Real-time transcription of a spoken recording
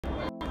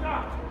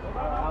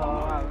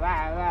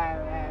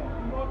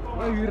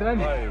are you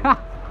running? I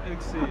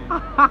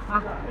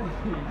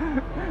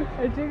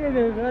chicken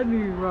is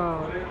running,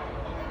 bro.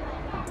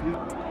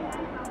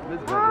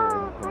 This guy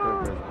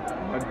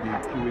might be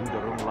queuing the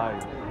wrong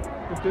line.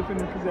 It's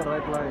definitely the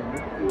right line.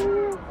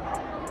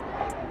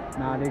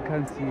 Nah, they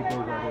can't see it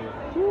over there.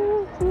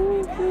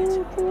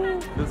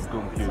 This is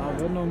going to kill I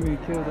don't know me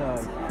kill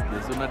that.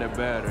 the sooner the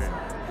better.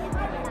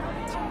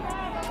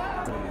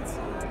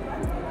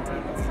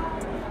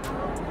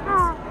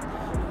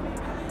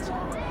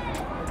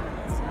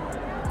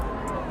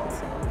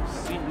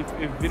 See,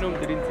 if Venom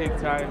didn't take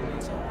time,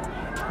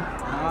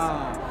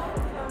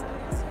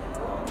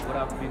 would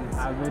have been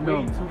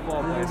way too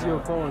far. This is your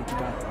fault,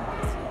 man.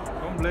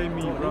 Don't blame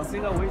me, bro. I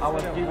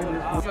was giving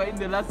this. You're in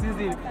the last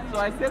season, so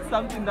I said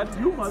something that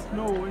you must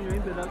know when you're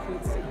in the last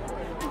season.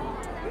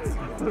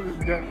 This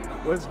guy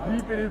was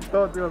deep in his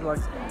thoughts. He was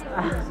like,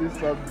 this is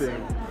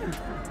something.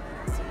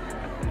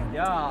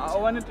 Yeah, I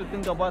wanted to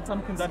think about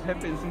something that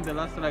happens in the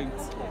last, like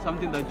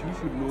something that you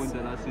should know in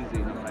the last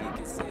season. I'm like,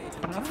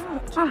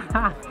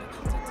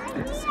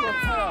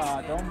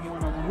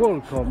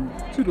 Welcome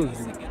to the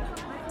zoo.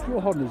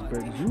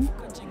 Johannesburg Zoo.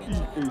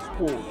 EA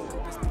Sports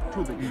to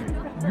the E.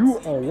 You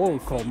are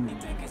welcome.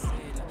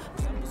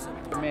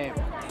 man.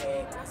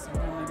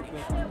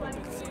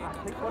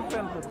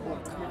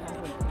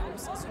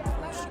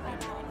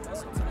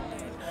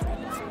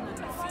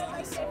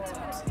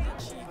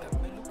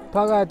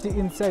 Phakathi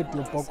inside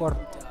your pocket.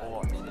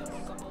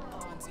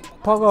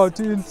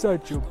 Phakathi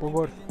inside your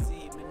pocket.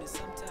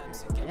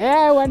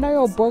 Yeah, when are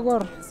your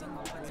pocket?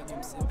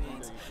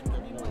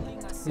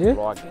 Yeah?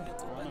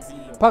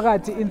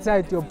 Phakathi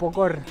inside your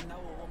pocket.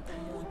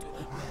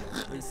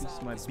 This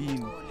is my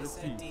bean.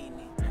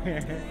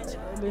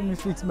 Let me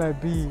fix my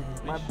bean.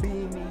 My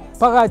beanie.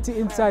 Phakathi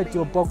inside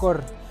your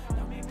pocket. I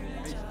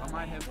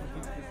might have to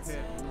fix this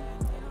hair.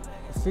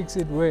 Fix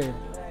it where?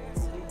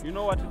 You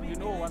know what I did? You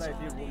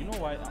know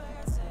why?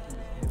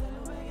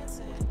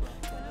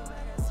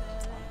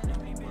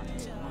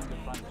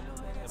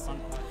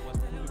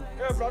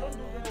 Hey, bro, don't do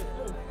that.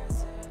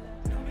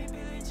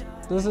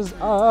 This is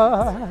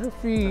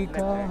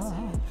Africa.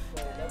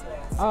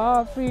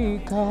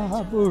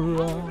 Africa,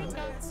 bro.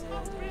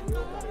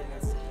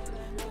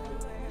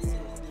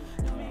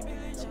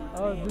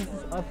 Oh, this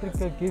is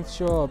Africa gift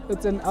shop.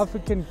 It's an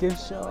African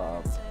gift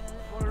shop.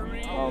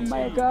 Oh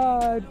my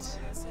God.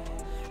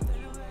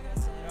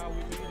 Yeah, we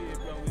made it.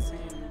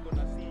 We're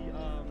gonna see.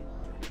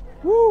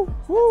 Woo,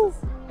 woo.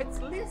 It's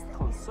least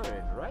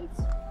concern, right?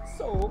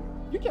 So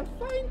you can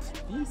find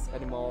this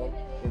animal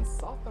in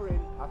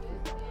southern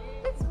Africa.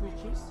 Its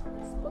species,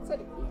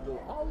 spotted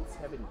eagle owls,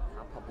 have an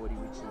upper body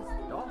which is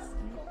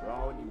dusky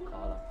brown in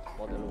color,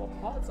 while the lower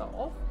parts are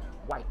off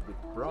white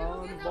with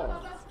brown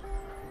bars.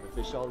 The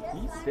facial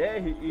piece There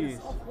he is.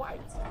 of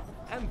white,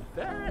 and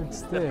there's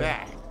It's the there.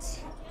 bat.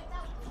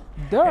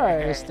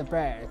 There is the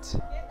bird.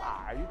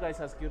 Ah, you guys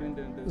are scaring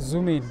them.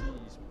 Zoom in.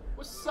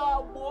 What's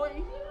up,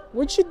 boy?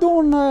 What you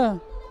doing,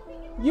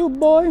 You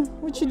boy,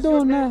 what you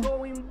doing,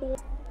 Going, boy?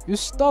 You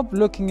stop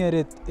looking at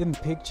it in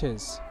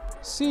pictures.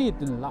 See it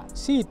in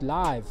see it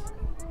live.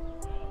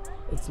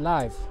 It's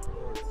live.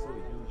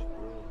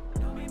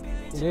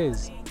 It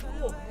is.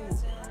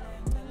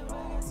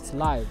 It's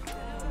live.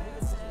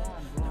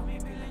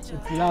 It's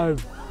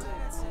live.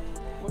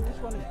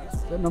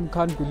 Venom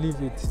can't believe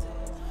it.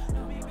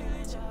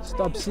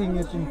 Stop seeing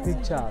it in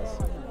pictures.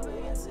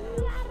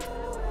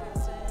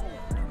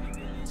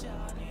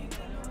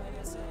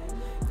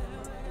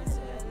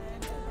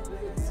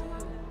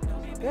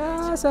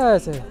 Yes,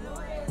 yes.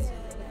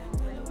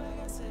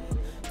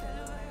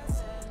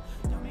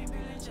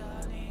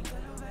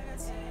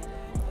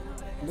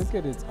 Look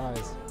at its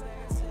eyes.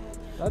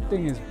 That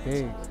thing is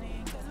big.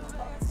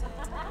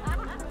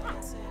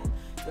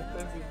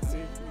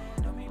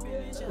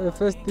 The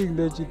first thing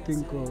that you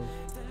think of.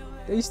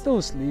 They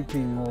still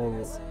sleeping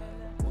or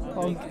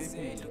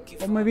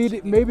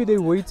maybe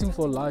they're waiting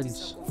for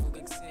lunch.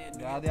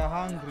 Yeah, they're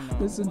hungry now.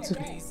 Listen to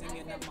me.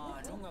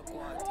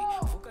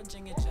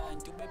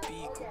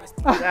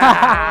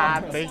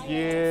 Thank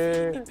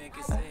you.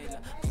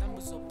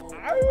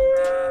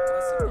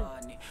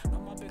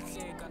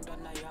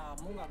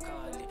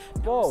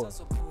 Whoa.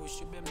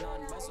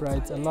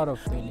 Right, a lot of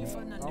things.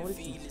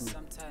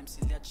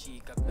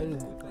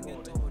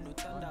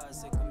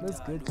 Let's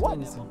get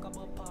closer.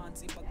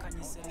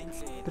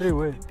 3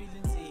 way.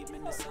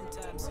 That's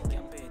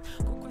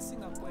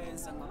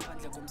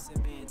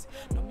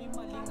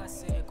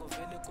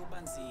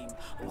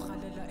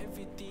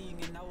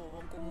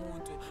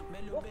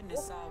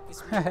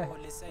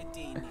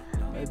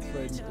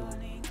funny too.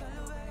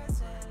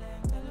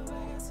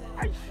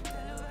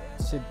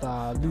 Shit,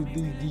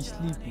 they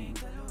sleeping.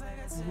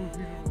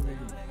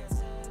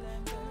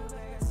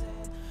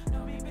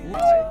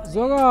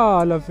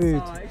 Zogala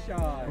fit.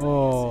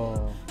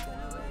 Oh.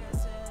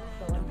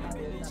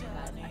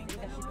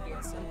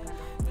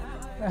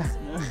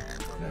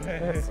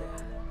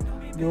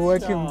 You're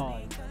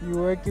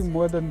working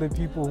more than the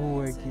people who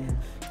work here.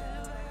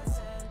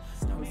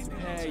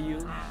 Hey, you.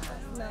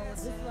 No,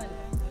 this one.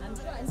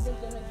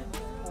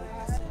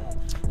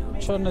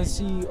 Trying to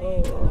see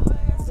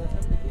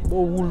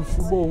Bo Wolf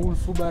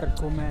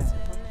Barcome.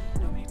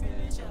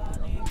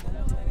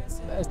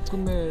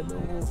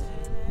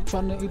 You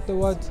trying to eat the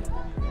what?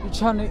 You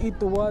trying to eat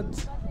the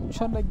what? You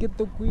trying to get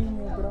the queen,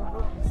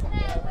 bro?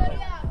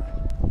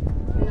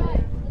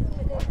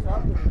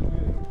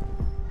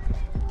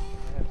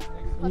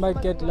 You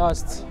might get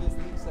lost.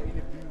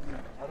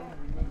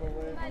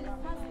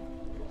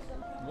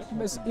 You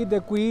must eat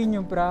the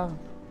queen, bro.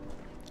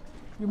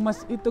 You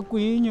must eat the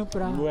queen,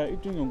 bro. We are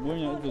eating a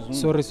guenya at the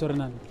zoo. Sorry,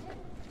 Nan.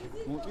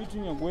 We're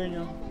eating a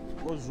guenya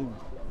or zoo.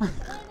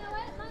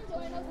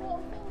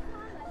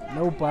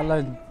 No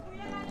balance.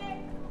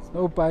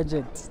 No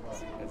budget.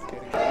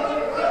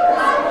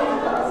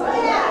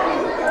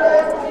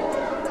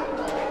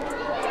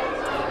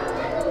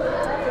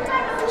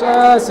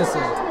 Just a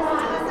second.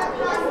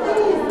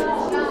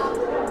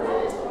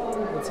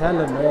 It's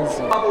hella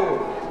noisy.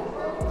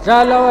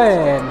 Jala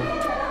wena.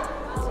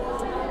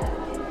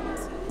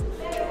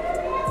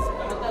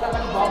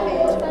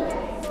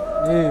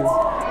 Yeah.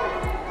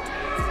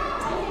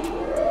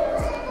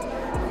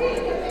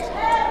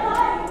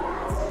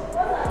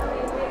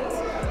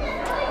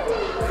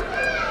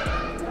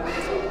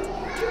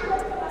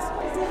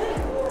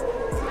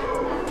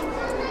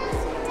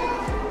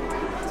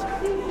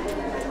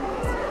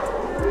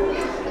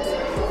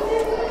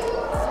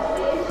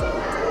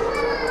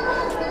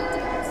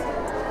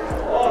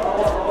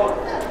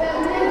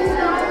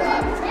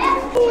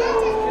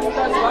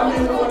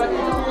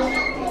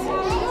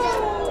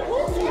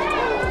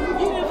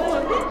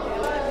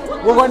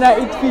 We're gonna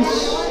eat fish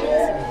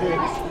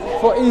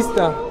for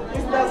Easter.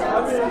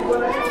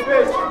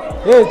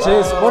 Hey,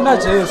 Jess, bona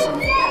Jess.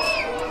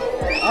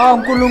 Ah,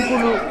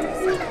 Nkulunkulu.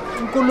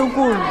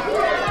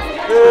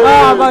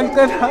 Ah,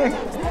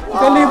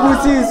 bangitela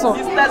ibusiso.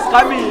 Easter's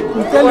coming.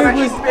 Ngicela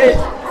ibusiso.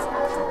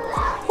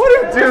 What are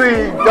you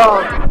doing,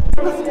 dog?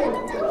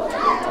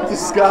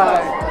 This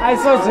guy. I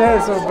saw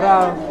Jess, bro.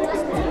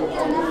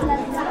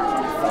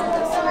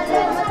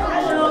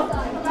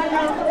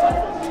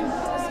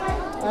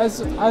 I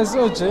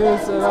saw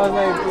Jess and I was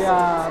like,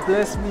 yeah,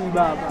 bless me,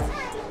 Baba.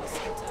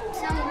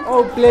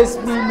 Oh, bless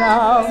me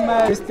now,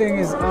 man. This thing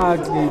is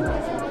ugly.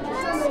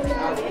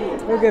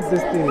 Look at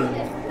this thing.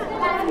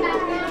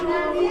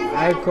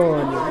 I call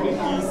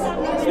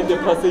it. In the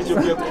passage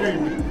of your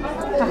cream.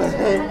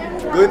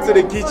 Go into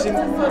the kitchen.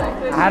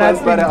 Pass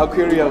by the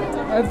aquarium.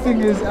 That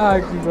thing is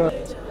ugly, bro.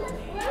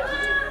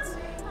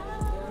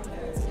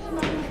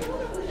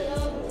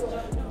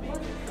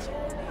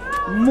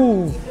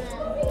 Move.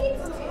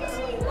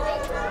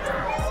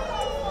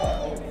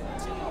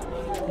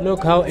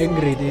 Look how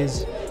angry it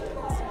is.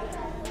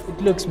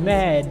 It looks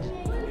mad.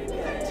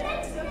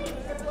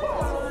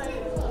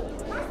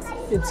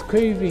 It's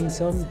craving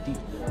something.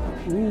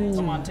 Ooh.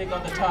 Come on, take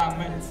out the tongue,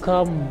 man.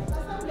 Come.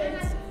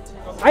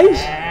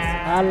 Aish.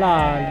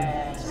 Halal.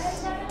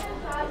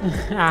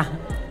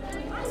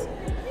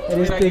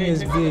 This thing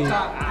is big.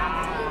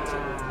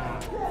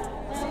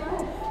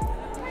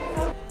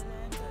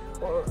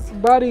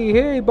 Buddy,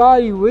 hey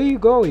buddy, where you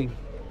going?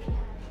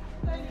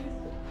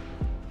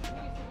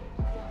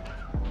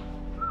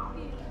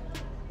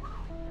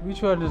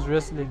 Which one is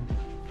wrestling?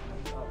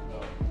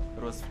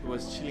 It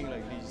was chilling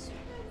like this.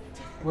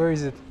 Where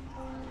is it?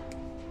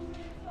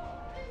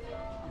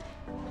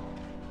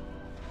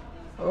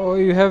 Oh,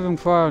 you're having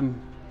fun.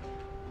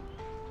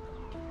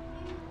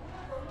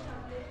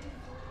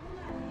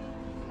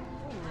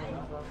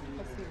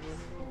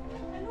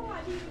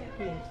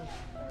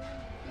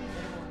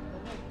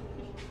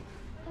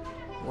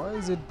 Why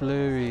is it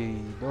blurry?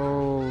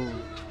 Oh,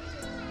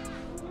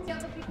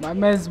 my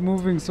man's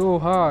moving so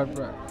hard,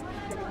 bro.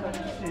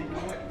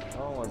 I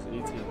was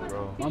eating,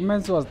 bro. My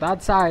man was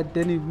that side,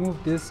 then he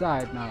moved this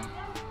side now.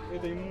 Hey,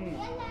 they move.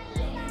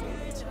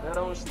 That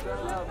I was still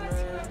up,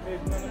 man. Hey,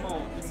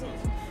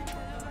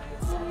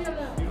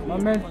 My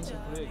man,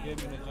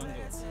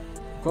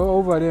 go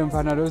over there and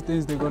find out those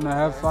things. They're gonna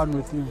have fun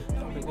with you.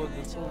 Because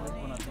the soul is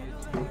gonna be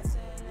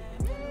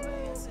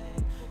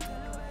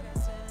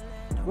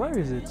a Where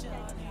is it?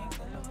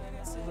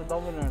 It's a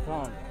dominant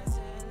town.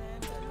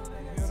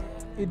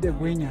 Eat the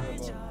guinya.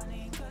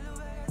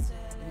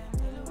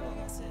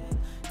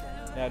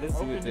 yeah, this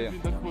How is can there. you be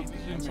that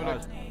position so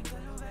that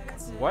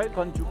Why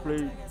can't you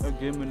play a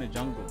game in the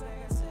jungle?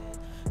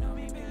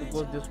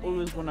 because there's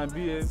always gonna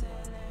be a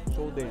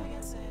Show them.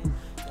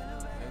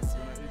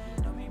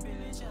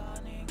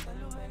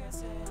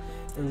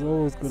 There's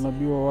always gonna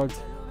be a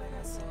what?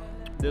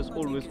 There's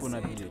always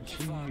gonna be a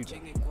cheat.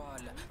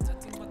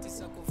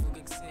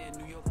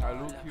 I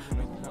look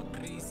even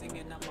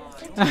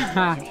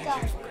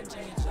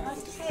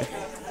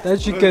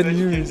That you can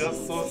use.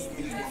 Just source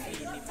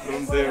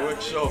from the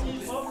workshop.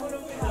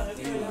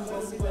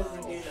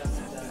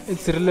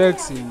 It's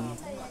relaxing.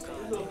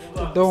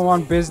 I don't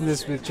want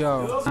business with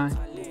y'all.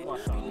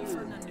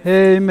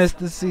 Hey,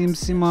 Mr.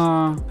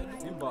 Simsima.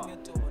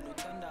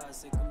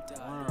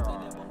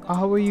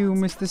 How are you,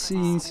 Mr.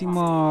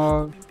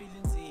 Simsima?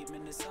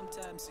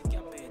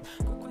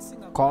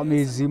 Call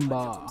me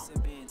Zimba.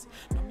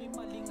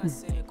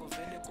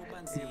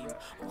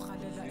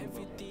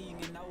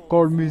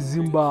 Call me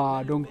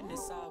Zimba. Don't.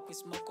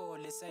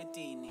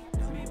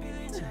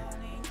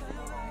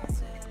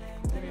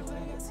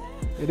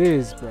 It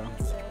is, bro.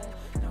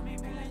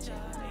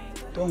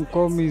 Don't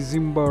call me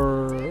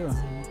Zimba.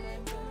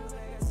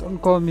 Don't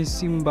call me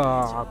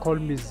Simba. Call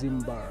me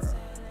Zimba.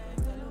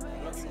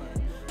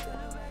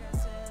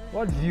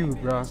 What view,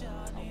 bro?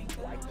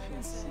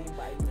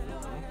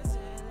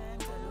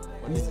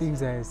 These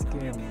things are a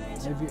scam.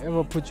 Have you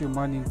ever put your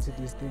money into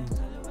these things?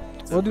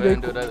 What do they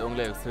call? That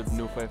only accept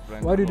new 5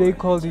 francs. What do they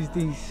call these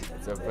things?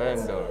 It's a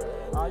vendor.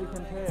 You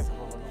can pay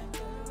for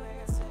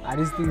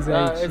These things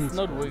are cheap. It's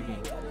not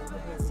working.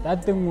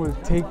 That thing will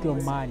take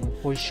your money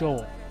for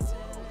sure.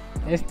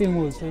 This thing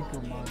will take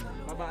your money.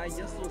 Baba, I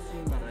just saw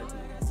Simba right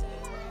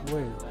now.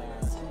 Wait.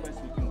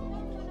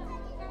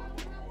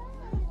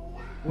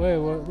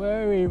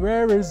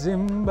 Where is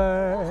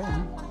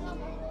Simba?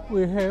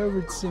 We have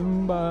it,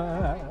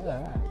 Simba.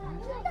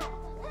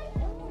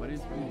 But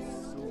it's been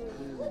so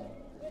cool.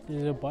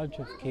 There's a bunch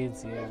of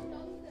kids here.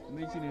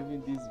 Imagine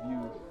having this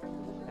view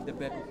at the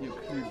back of your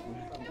crib.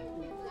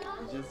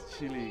 Just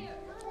chilling.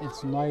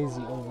 It's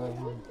noisy over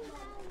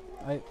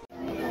here.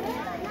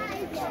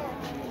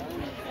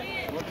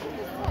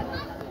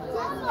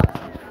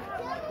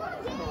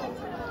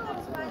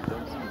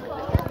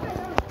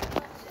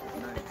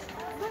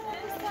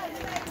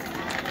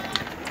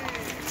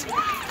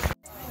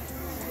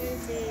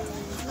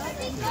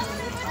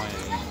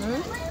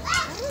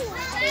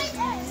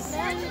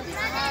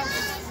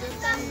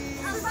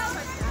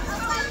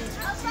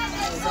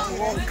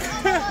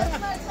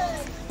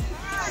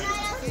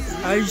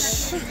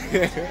 Aish.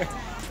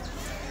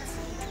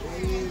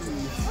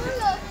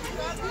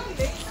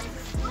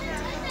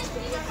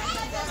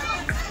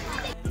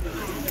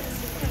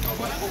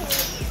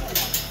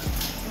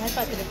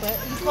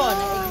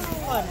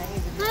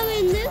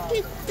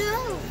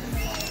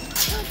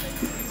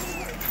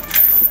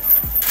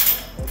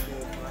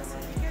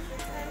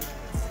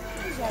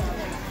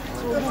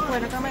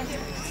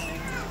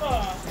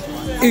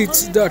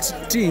 It's that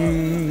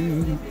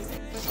thing.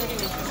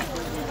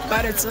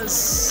 But it's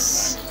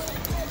us.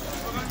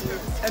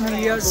 And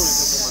we are.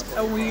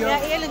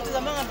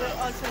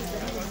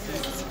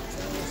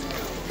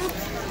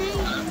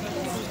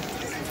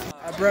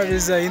 Our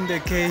brothers are in the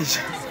cage.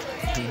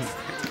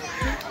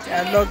 They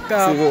are locked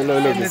up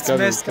and it's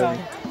messed up.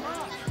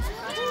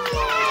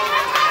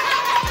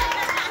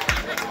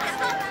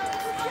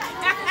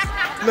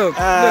 Look.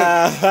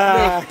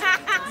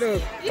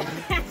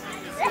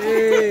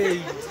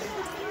 Hey.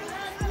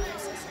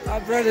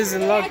 Our brothers are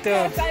locked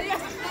up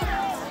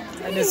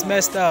and it's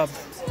messed up.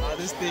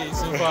 This thing is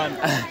so fun.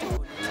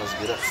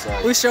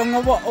 Usho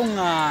ngoba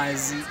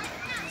ungazi.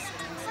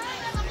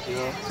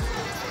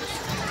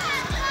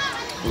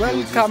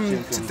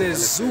 Welcome to the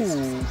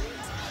zoo,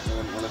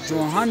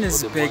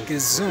 Johannesburg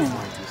Zoo.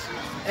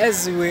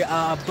 As we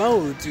are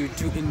about to what do you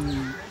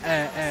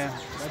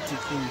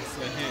think?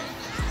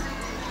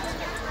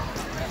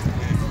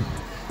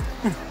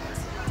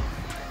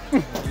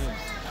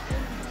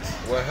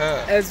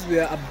 As we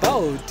are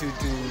about to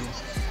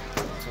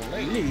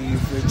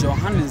leave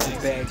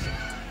Johannesburg,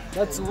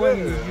 that's when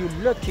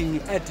you're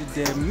looking at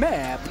the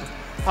map.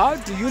 How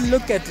do you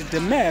look at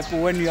the map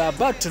when you are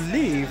about to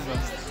leave?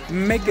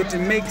 Make it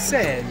make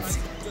sense.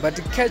 But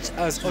catch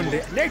us on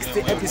the next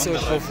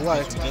episode of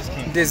what?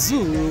 The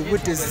zoo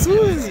with the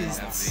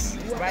zooists.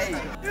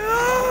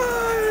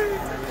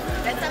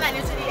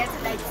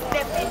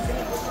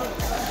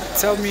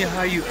 Tell me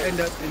how you end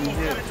up in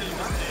here.